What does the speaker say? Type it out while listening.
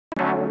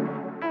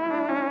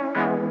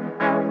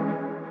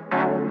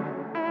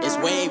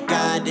wave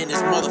god in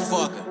this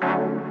motherfucker.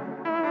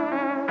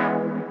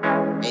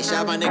 Hey,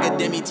 shout out my nigga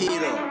miti.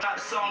 Got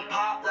the song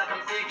pop like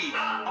I'm Iggy.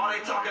 All they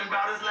talking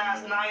about is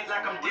last night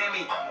like I'm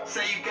Demi.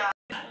 Say you got.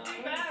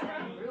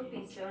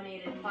 Rupees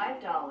donated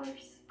 $5.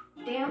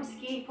 Damn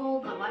ski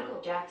pulled the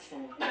Michael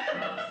Jackson.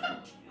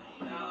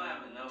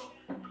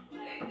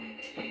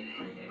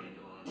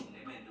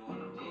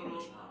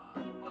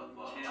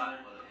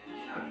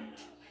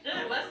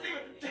 Shit, let's see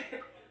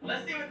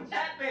what the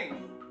chat thinks.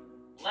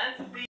 Let's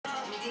see.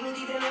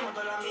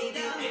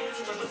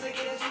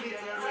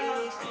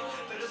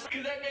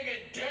 Cause that nigga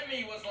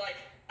Demi was like,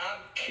 I'm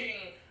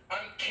king.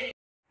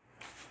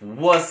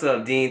 What's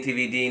up, Dean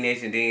TV, Dean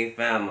Nation, Dean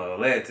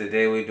family?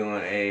 Today we're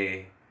doing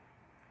a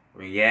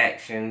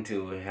reaction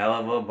to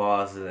Helluva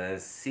bosses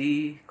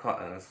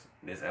and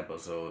this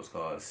episode is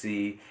called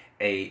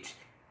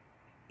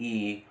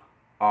CHERUB,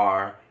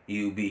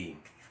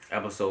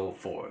 episode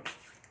 4.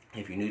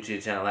 If you're new to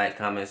the channel, like,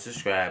 comment,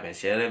 subscribe, and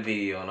share the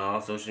video on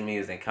all social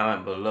medias, and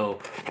comment below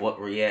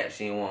what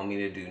reaction you want me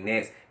to do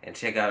next, and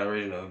check out the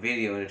original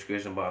video in the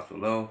description box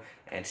below,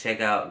 and check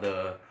out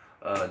the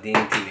Dean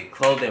TV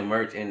clothing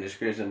merch in the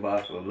description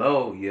box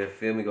below. You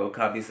feel me? Go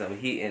copy some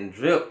heat and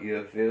drip.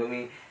 You feel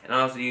me? And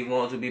also, you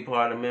want to be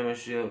part of the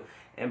membership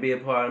and be a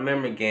part of the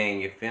member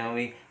gang. You feel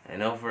me? And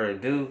no further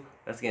ado,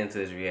 let's get into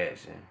this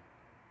reaction.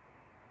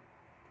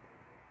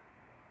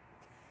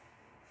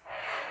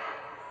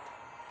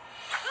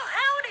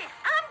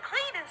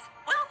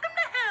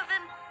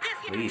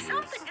 It's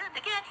something good to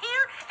get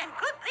here, and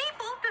good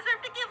people deserve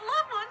to give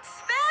loved ones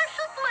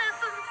special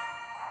blessings.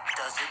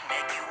 Does it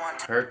make you want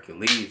to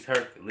Hercules,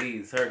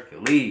 Hercules,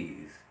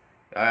 Hercules.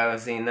 Y'all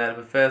ever seen that,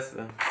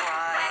 Professor? when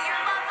your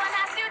loved one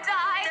has to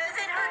die? Does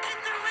it hurt you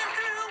through and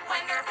through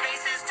when their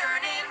faces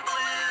turn in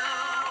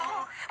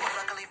blue? Well,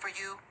 luckily for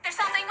you, there's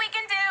something we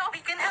can do.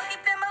 We can help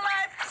keep them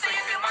alive, so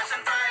you can watch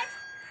them thrive.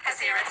 Cause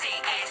here at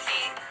CHERUB,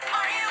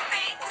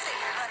 we'll save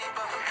your honey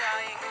bun from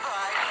dying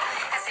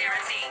finally. Cause here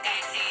at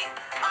CHERUB,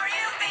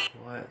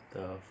 What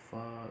the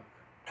fuck?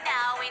 no,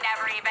 we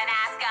never even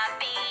ask a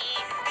fee.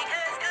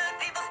 Because good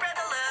people spread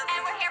the love.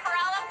 And we're here for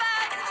all of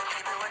us. And we'll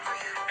keep it one for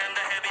you. And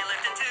the heavy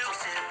lifting too.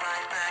 So sit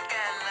right back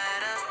and let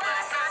us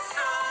bless our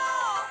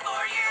soul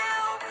for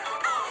you.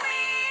 Oh,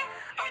 we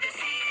are the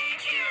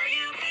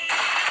CHERUB.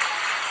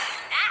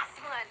 That's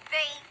one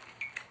thing.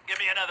 Give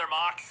me another,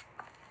 Mox.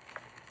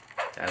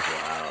 That's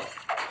wild.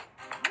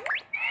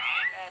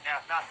 No,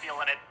 not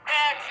feeling it.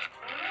 Next.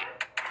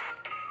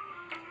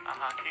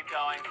 Keep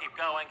going, keep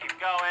going, keep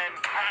going.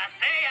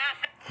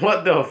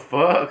 What the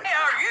fuck? Hey,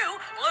 are you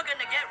looking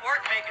to get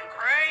work making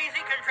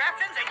crazy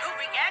contraptions and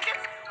goofy gadgets?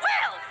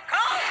 Well,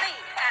 call me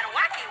at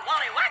Wacky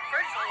Wally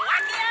Wackford's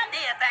Wacky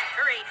Idea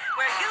Factory,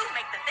 where you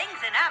make the things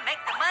and I make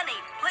the money.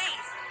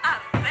 Please, I'm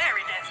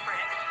very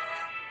desperate.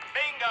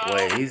 Bingo!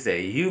 Wait, he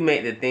said you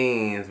make the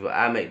things, but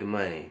I make the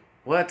money.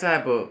 What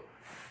type of...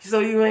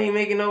 So you ain't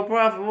making no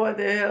profit? What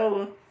the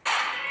hell?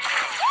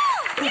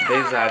 That's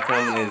basically how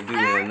companies do in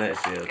a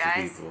nutshell to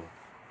people.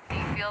 Do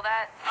you feel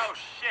that? Oh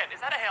shit,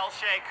 is that a hell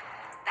shake?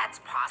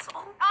 That's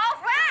possible. All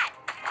right!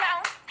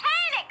 Don't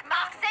panic,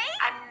 Moxie!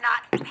 I'm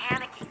not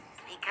panicking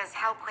because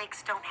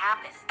hellquakes don't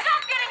happen. Stop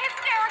getting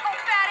hysterical,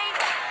 fatty!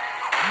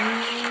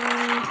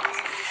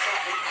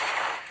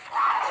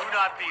 Do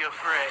not be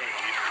afraid.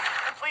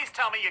 And please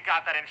tell me you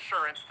got that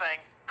insurance thing.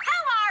 Who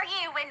are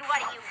you and what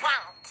do you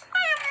want? I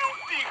am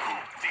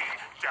Loopy-Goopty,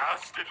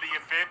 dastardly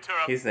inventor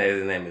of He said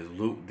his name is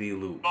Loop D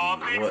Loop. What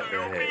the Loopy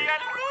heck?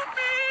 and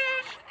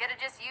Loopish. Could've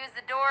just used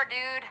the door,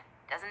 dude.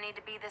 Doesn't need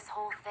to be this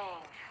whole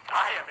thing.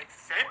 I am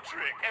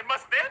eccentric and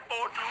must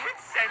therefore do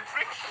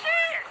eccentric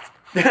shit.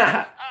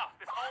 Oh,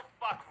 this old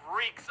fuck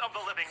reeks of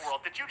the living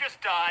world. Did you just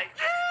die?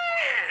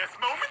 Yes,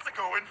 moments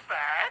ago, in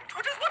fact,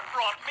 which is what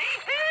brought me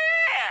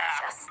here.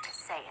 Just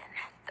saying.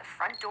 The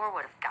front door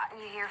would have gotten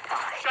you here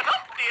fine. Shut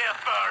up, dear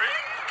furry.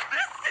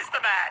 This is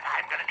the man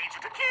I'm gonna need you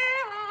to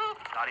kill.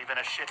 Not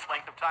even a shit's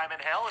length of time in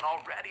hell and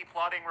already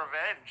plotting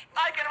revenge.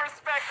 I can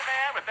respect a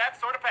man with that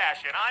sort of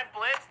passion. I'm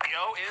Blitz. The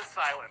O is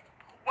silent.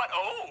 What?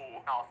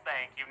 Oh. Oh,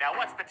 thank you. Now,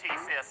 what's the T,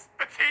 sis?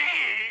 The T?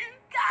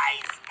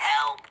 Guys,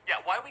 help. Yeah,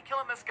 why are we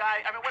killing this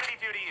guy? I mean, what did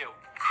he do to you?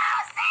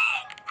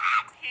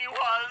 He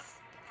was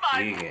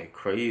my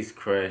He's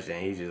crushed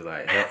and he's just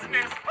like helping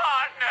me. business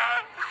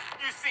partner.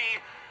 You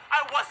see,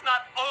 I was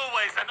not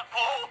always an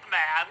old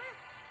man.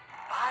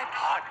 My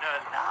partner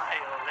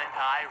Lyle and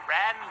I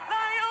ran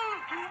Lyle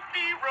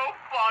Loopy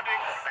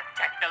Robotics, a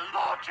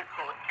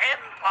technological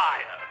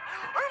empire.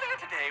 Earlier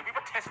today, we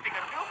were testing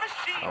a new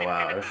machine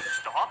intended to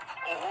stop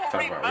or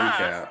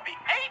reverse the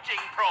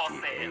aging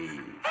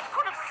process. That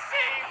could have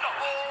saved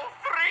all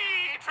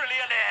 3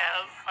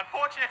 trillionaires.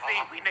 Unfortunately,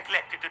 we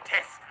neglected to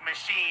test the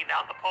machine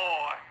on the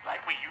poor,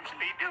 like we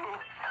usually do.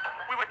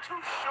 We were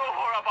too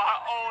sure of our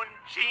own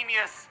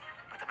genius,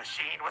 but the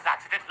machine was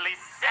accidentally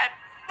set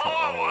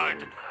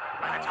forward.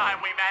 By the time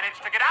we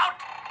managed to get out,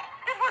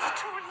 it was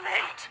too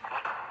late.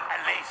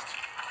 At least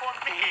for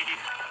me.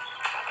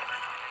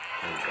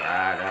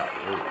 Dried out.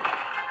 Ooh.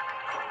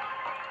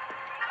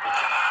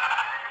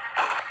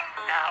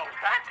 Now now,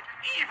 that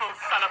evil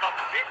son of a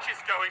bitch is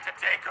going to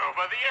take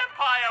over the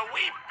empire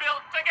we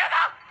built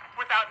together.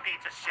 Without me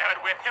to share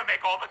it with, he'll make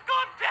all the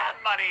goddamn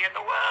money in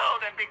the world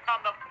and become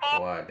the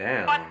Wow,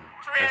 damn. fourth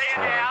That's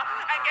trillionaire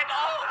tough. and get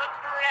all the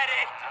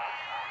credit.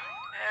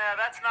 Yeah,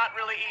 that's not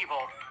really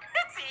evil.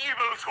 It's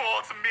evil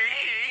towards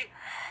me.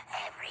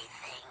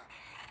 Everything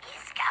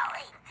is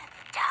going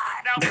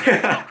dark. Now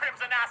get your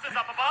crimson asses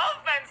up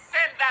above and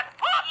send that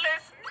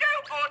heartless, no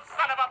good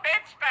son of a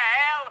bitch to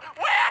hell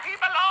where he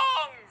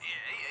belongs.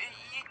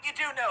 You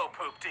do know,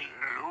 Poopty.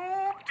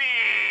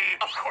 Loopty.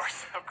 Of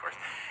course, of course.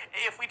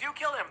 If we do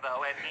kill him,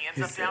 though, and he ends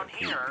He up down said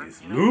here,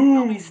 Poopty's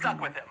we'll be loopty.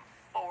 stuck with him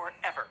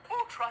forever.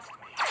 Oh, trust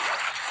me.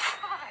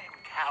 I'm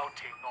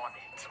counting on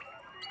it.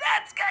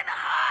 That's kind of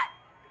hot.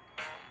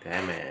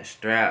 That man,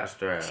 strap.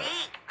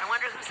 Gee, I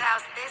wonder whose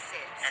house this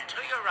is. And to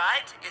your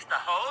right is the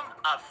home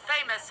of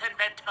famous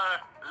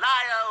inventor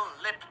Lyle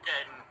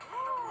Lipton.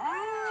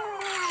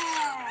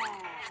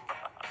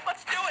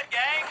 Let's do it,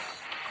 gang.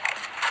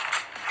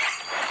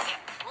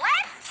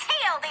 Let's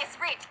kill this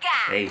rich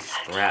guy. They You'll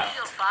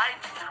strapped. find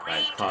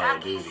three Like Call of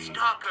tacky Duty.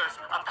 stalkers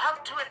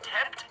about to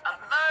attempt a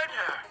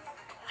murder.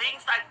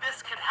 Things like this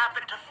can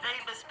happen to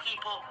famous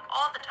people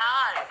all the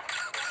time.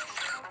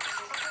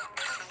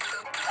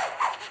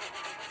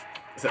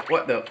 So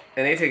what the?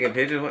 And they taking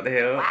pictures? What the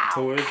hell? Wow.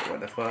 Tours? What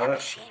the fuck?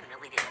 Shame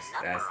really did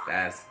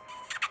nothing.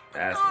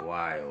 That's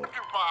wild.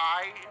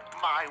 Goodbye,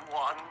 my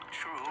one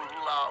true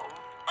love.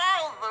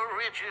 All the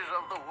riches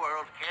of the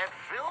world can't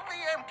fill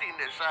the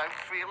emptiness I'm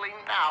feeling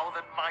now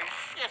that my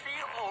shitty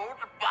old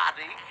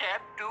body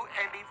can't do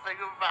anything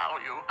of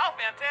value. Oh,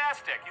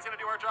 fantastic. He's going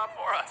to do our job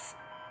for us.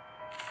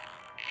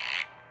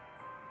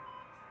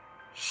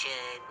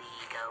 Should we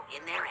go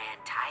in there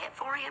and tie it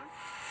for him?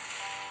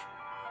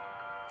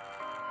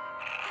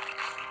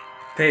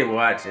 They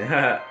watching.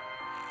 What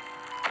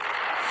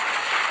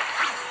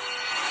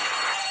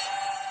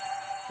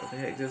the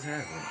heck just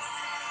happened?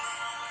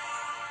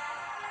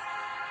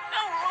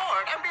 Oh,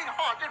 Lord, I'm being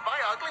haunted by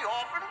ugly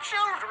orphan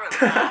children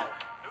now.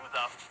 Who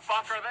the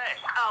fuck are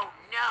they? Oh,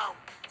 no.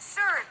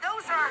 Sir,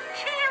 those are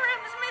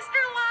cherubs,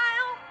 Mr.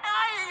 Lyle.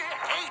 I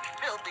hate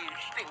filthy,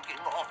 stinking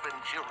orphan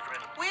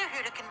children. We're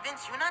here to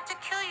convince you not to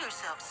kill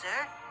yourself,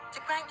 sir. To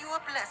grant you a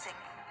blessing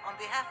on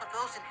behalf of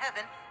those in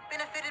heaven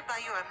benefited by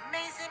your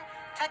amazing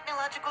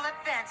technological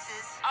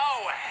advances.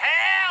 Oh,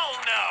 hell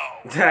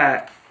no!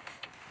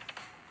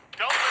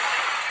 Don't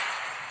listen.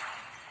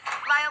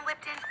 Lyle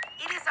Lipton,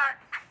 it is our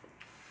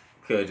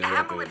Could just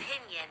humble look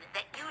opinion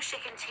that you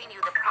should continue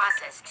the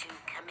process to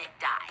commit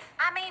die.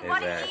 I mean,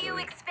 what do you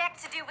Exactly.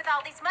 expect to do with all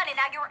this money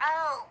now you're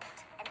old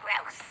and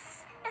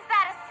gross? Is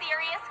that a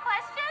serious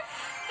question?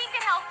 He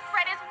can help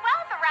spread his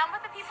wealth around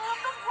with the people of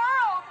the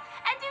world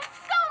and do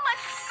so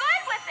much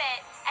good with it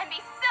and be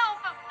so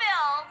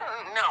fulfilled.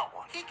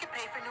 No. He could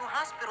pay for new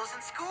hospitals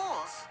and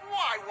schools.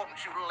 Why won't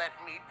you let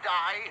me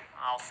die?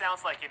 Oh,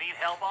 sounds like you need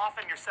help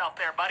offing yourself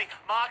there, buddy.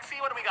 Moxie,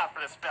 what do we got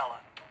for this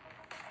fella?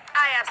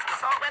 I have some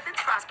assault weapons,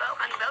 crossbow,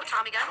 honey bow,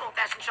 Tommy gun,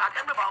 old-fashioned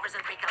shotgun, revolvers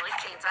in 3 colors,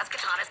 chainsaws,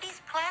 katanas.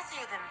 He's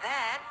classier than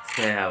that. This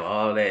man have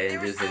all that in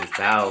just his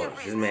pouch.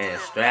 This man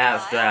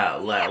strap,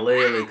 like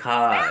literally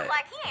caught. Sounds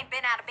like he ain't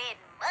been out of bed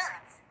in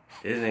months.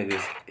 This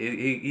nigga's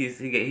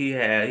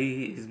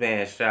his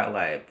man strapped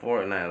like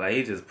Fortnite, like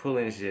he just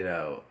pulling shit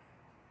out.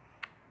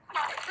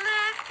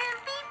 Life can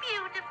be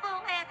beautiful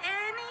at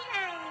any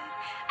age.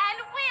 And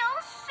we'll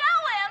show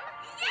him.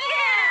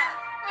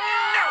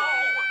 No!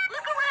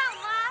 Look around,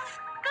 Lyle.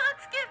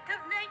 God's gift of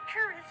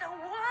nature is a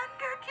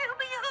wonder to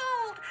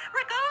behold,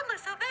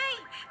 regardless of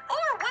age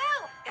or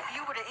wealth. If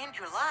you were to end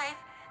your life,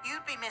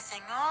 you'd be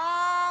missing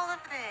all of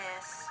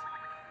this.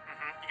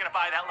 You gonna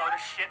buy that load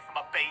of shit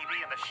from a baby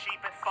and the sheep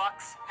it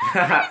fucks?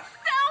 So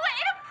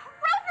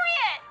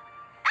inappropriate.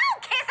 Oh,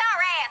 kiss our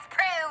ass,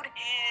 prude!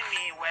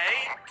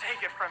 Anyway,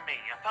 take it from me,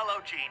 a fellow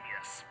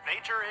genius.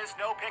 Nature is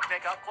no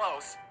picnic up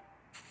close.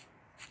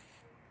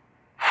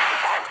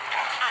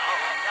 Oh,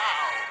 no.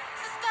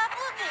 Stop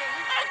looking.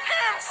 I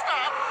can't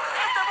stop.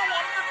 I've never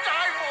wanted to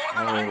die more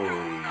than I do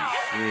Holy now.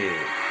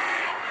 shit.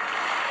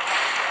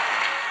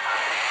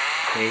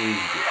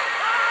 Crazy.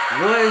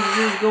 What is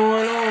this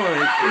going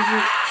on? It's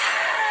just...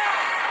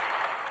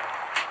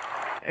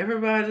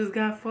 Everybody just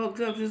got fucked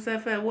up just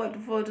that fast. What the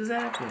fuck just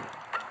happened?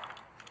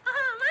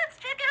 Let's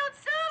check out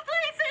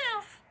someplace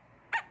else.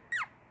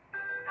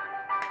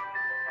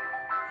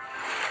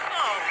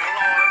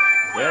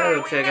 Oh, Lord.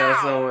 Better check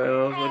out somewhere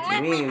else. What you Let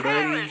me mean, buddy?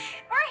 perish.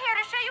 We're here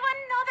to show you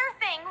another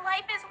thing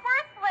life is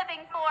worth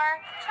living for.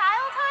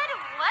 Childhood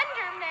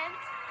wonderment.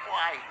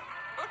 Why,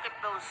 look at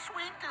those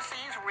sweet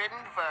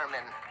disease-ridden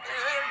vermin.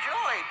 Their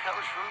joy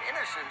comes from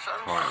innocence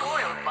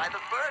unspoiled by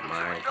the burdens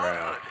of Minecraft,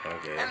 adulthood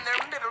okay. and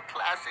their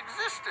middle-class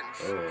existence.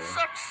 Oh.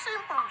 Such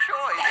simple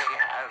joy they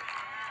have.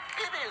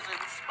 It is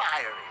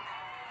inspiring.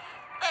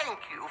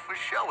 Thank you for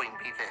showing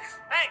me this.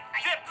 Hey,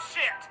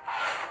 dipshit!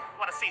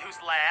 Wanna see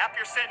whose lap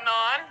you're sitting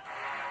on?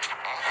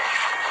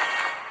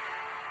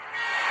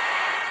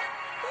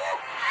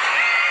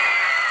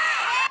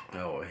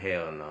 Oh,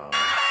 hell no.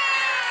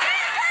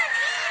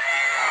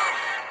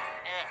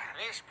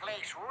 This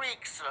place place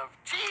reeks of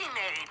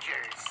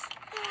teenagers.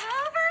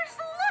 Lovers,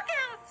 look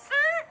out,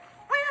 sir.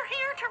 We're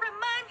here to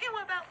remind you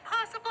about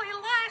possibly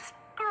life's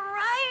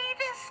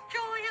greatest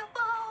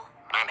joyable.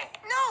 Money.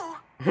 No,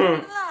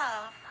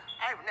 love.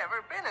 I've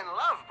never been in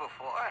love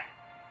before.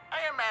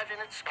 I imagine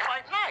it's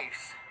quite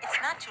nice. It's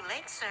not too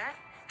late, sir.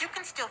 You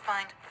can still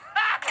find...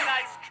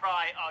 Nice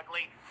try,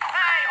 ugly.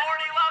 Hey,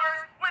 horny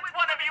lovers, which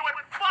one of you would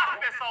fuck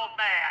this old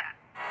man?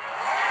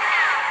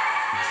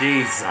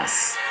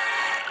 Jesus.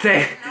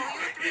 They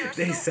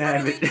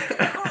savage.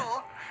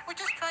 Cool. We're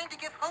just trying to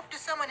give hope to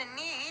someone in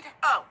need.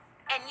 Oh,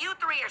 and you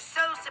three are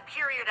so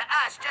superior to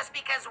us just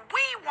because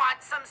we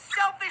want some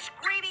selfish,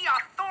 greedy,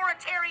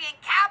 authoritarian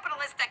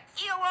capitalist to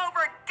keel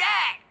over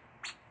dead.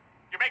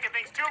 You're making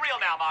things too real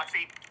now,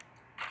 Moxie.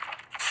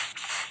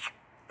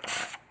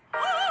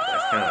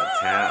 That's kind of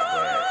tap,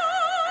 but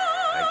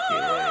I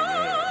get what it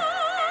means.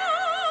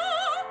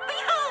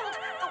 Behold,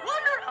 the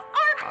wonder of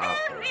art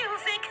and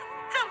music.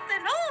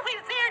 Something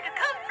always there to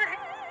comfort,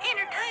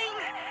 entertain,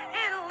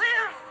 and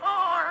live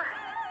for.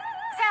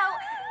 So,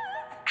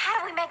 how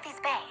do we make these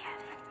bad?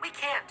 We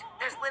can't.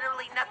 There's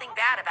literally nothing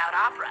bad about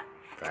opera.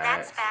 And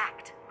that's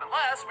fact.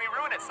 Unless we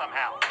ruin it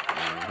somehow.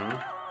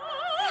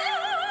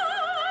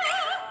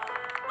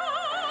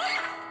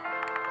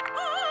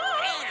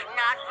 He's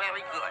not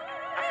very good.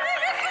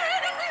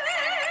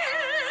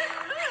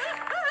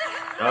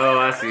 Oh,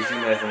 I see. She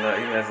messing up.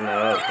 He messing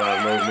her up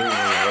by moving.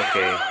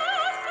 Okay.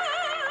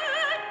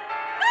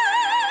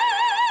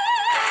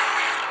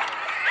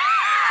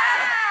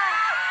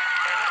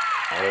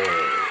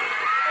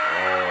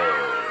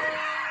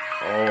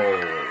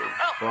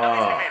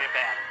 Fuck. Made it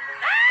bad.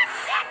 That's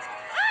it!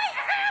 I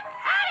have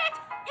had it!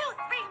 You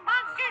three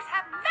monsters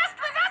have messed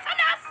with us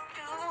enough!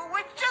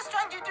 We're just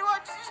trying to do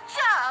our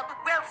job.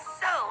 Well,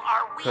 so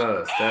are we.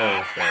 Cuz, that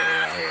was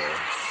right here.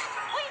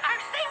 We are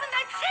saving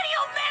that shitty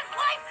old man's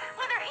life,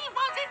 whether he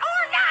wants it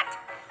or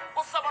not!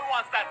 Well, someone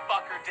wants that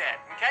fucker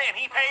dead, okay? And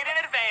he paid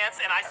in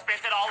advance, and I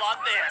spent it all on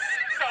this.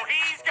 So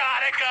he's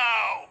gotta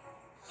go.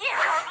 You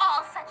are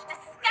all such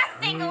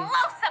disgusting,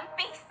 loathsome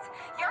beasts.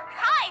 Your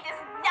kind is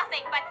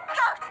nothing but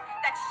dirt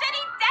that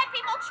shitty dead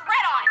people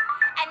tread on.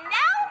 And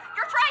now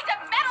you're trying to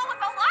meddle with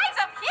the lives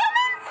of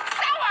humans?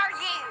 So are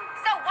you.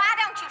 So why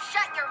don't you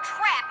shut your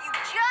trap, you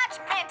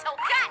judgmental,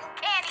 cotton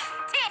candy,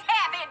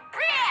 tit-having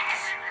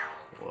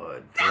bitch?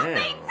 What?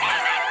 Damn.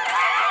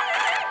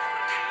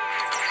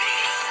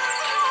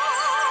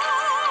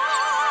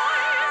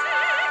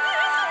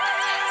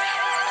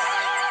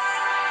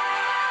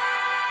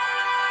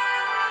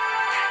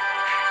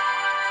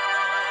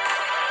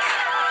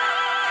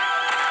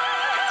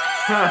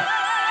 Huh.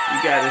 You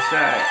got a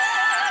shot.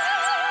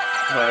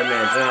 Oh,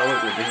 man, John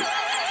Wick with it. It's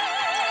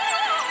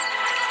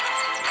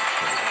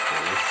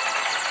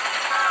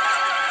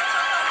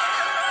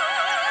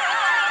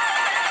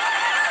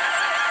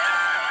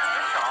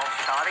all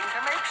starting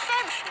to make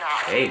sense now.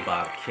 Hey,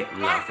 Bob, can't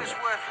Life is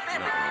worth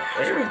living because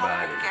we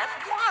everybody. only get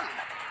one.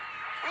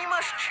 We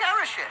must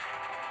cherish it.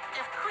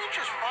 If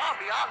creatures far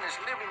beyond this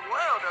living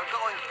world are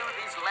going through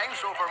these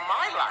lengths over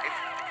my life,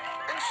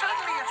 then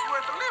certainly it's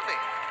worth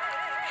living.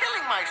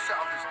 Killing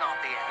myself is not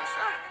the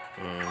answer.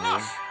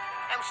 Plus,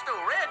 I'm still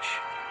rich.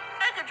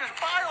 I could just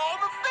buy all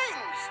the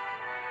things.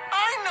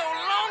 I no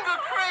longer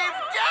crave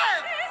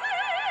death.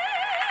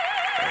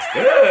 That's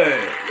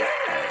good. Yeah.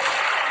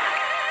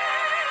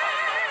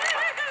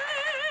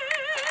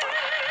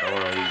 I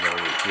want to use all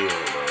the kill,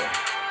 though.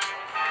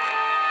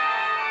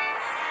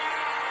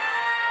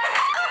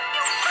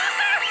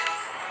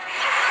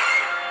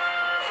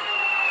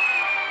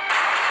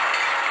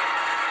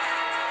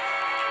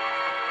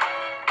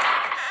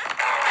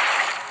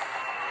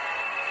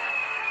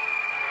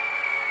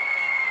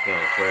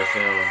 Gonna press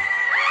him.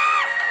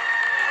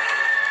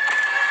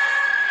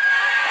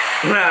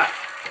 That's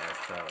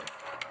tough.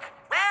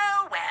 Well,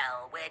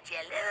 well, would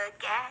you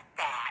look at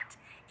that?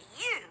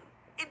 You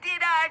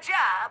did our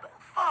job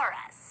for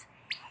us.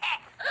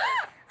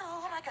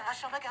 Oh my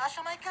gosh, oh my gosh,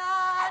 oh my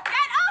god! Get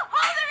a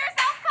hold of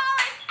yourself,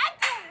 Colin, and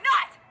do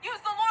not use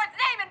the Lord's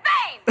name in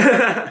vain!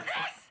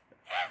 This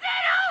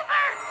isn't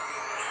over!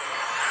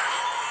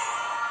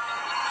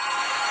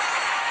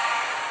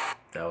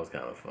 That was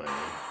kind of funny.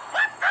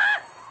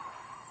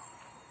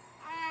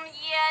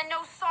 Yeah,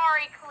 no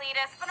sorry,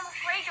 Cletus, but I'm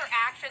afraid your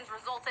actions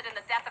resulted in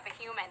the death of a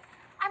human.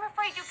 I'm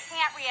afraid you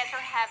can't re-enter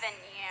heaven.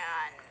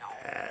 Yeah, no.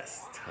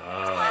 That's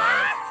tough.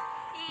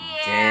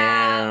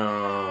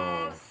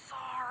 Yeah. Damn.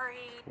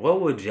 Sorry. What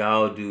would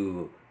y'all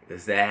do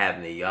if that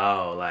happened to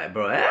y'all? Like,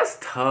 bro, that's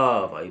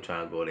tough. Are you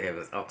trying to go to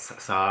heaven? Oh,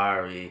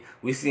 sorry.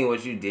 We seen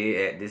what you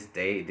did at this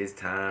date, this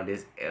time,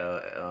 this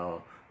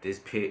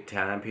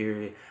time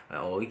period. Like,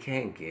 oh, we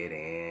can't get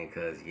in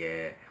because,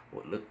 yeah.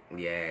 Well, look,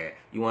 yeah.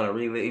 You want to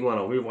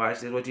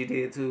rewatch this, what you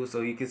did too,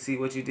 so you can see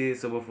what you did.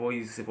 So before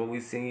we see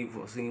you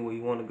where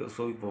you want to go,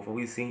 so before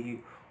we see you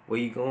where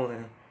you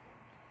going,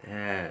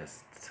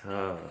 that's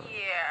tough.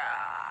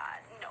 Yeah,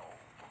 no.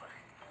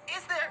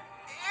 Is there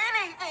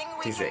anything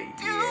we He can said,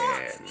 do?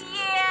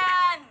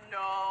 Yeah,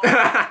 no.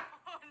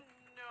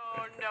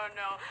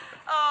 No.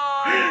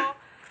 Oh,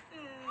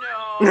 We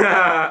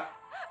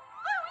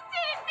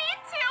didn't mean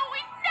to.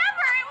 We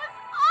never. It was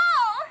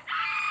all.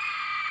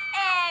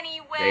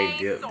 Anyway, They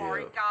dip.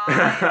 sorry, guys.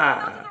 Those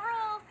are the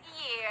rules.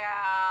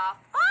 Yeah.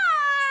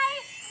 Bye.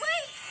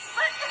 Wait.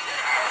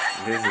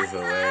 This is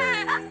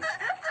hilarious.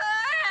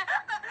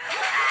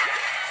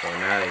 So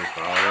now they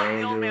follow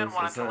The old man angels or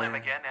wanted to live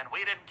something? again, and we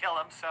didn't kill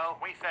him, so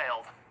we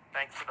failed.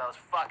 Thanks to those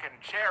fucking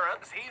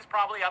cherubs, he's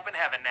probably up in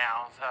heaven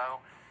now, so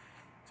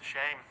it's a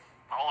shame.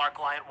 All our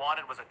client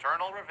wanted was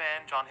eternal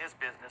revenge on his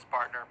business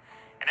partner.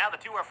 And now the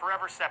two are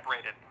forever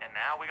separated, and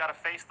now we gotta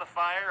face the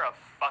fire of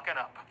fucking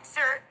up.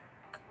 Sir,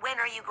 when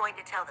are you going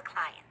to tell the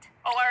client?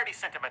 Oh, I already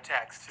sent him a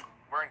text.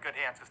 We're in good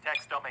hands, because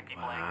texts don't make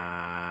people angry.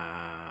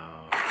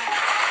 Wow.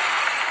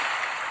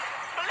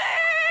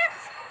 Blitz!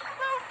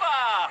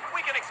 Lufa!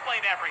 We can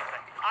explain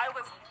everything. I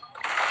was...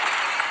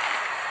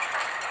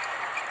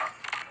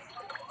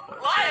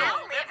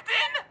 Lyle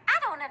Lipton? I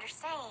don't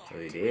understand. So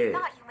he did. I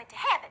thought you went to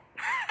heaven.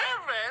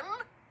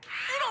 Heaven?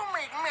 You don't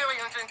make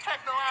millions in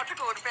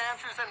technological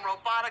advances and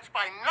robotics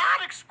by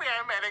not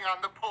experimenting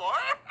on the poor.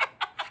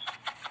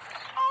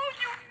 Oh,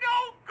 you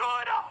no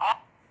good.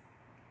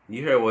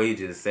 You heard what he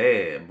just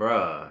said,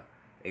 bruh.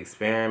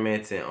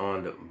 Experimenting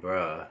on the...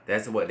 Bruh.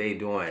 That's what they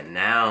doing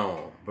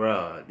now,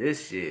 bruh.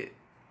 This shit.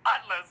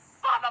 Heartless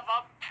son of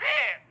a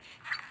bitch!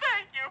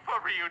 Thank you for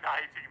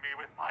reuniting me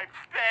with my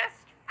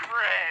best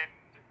friend.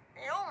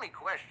 The only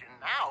question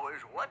now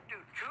is, what do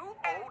two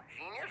old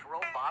genius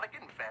robotic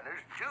inventors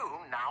do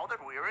now that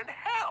we're in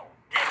hell?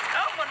 Did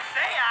someone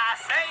say I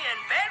say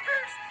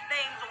inventors?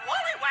 Name's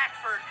Wally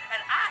Waxford,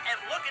 and I am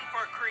looking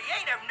for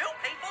creative new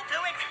people to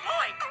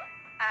exploit.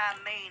 I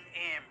mean,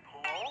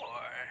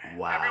 employ.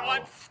 Wow.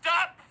 Everyone,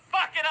 stop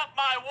fucking up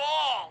my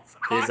walls!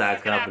 This our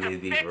Moxie's gonna have company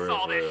to be fix for real,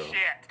 all for this real.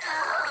 shit.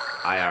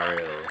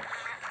 IRL.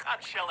 Now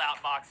chill out,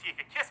 Moxie. You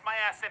can kiss my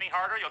ass any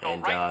harder, you'll go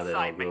And right y'all that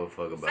inside don't me. give a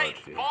fuck about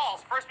Satan's you.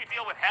 balls. First we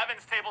deal with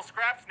heaven's table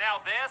scraps,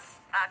 now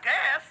this. I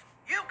guess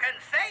you can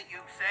say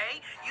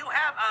you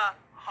have a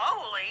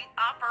holy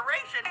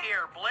operation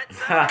here,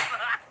 Blitzer.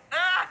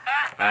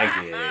 I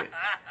get it.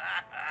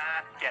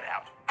 Get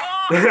out.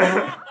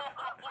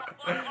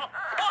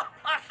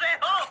 I said,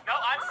 oh. No,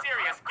 I'm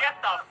serious. Get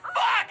the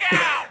fuck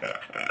out!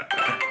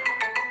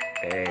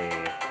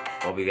 Hey.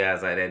 Hope you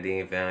guys like that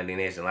Dean Family D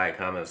Nation. Like,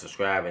 comment,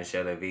 subscribe, and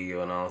share the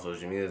video on all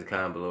social media.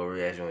 Comment below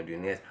reaction you want to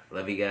do next.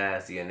 Love you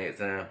guys. See you next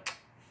time.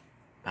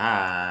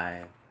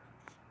 Bye.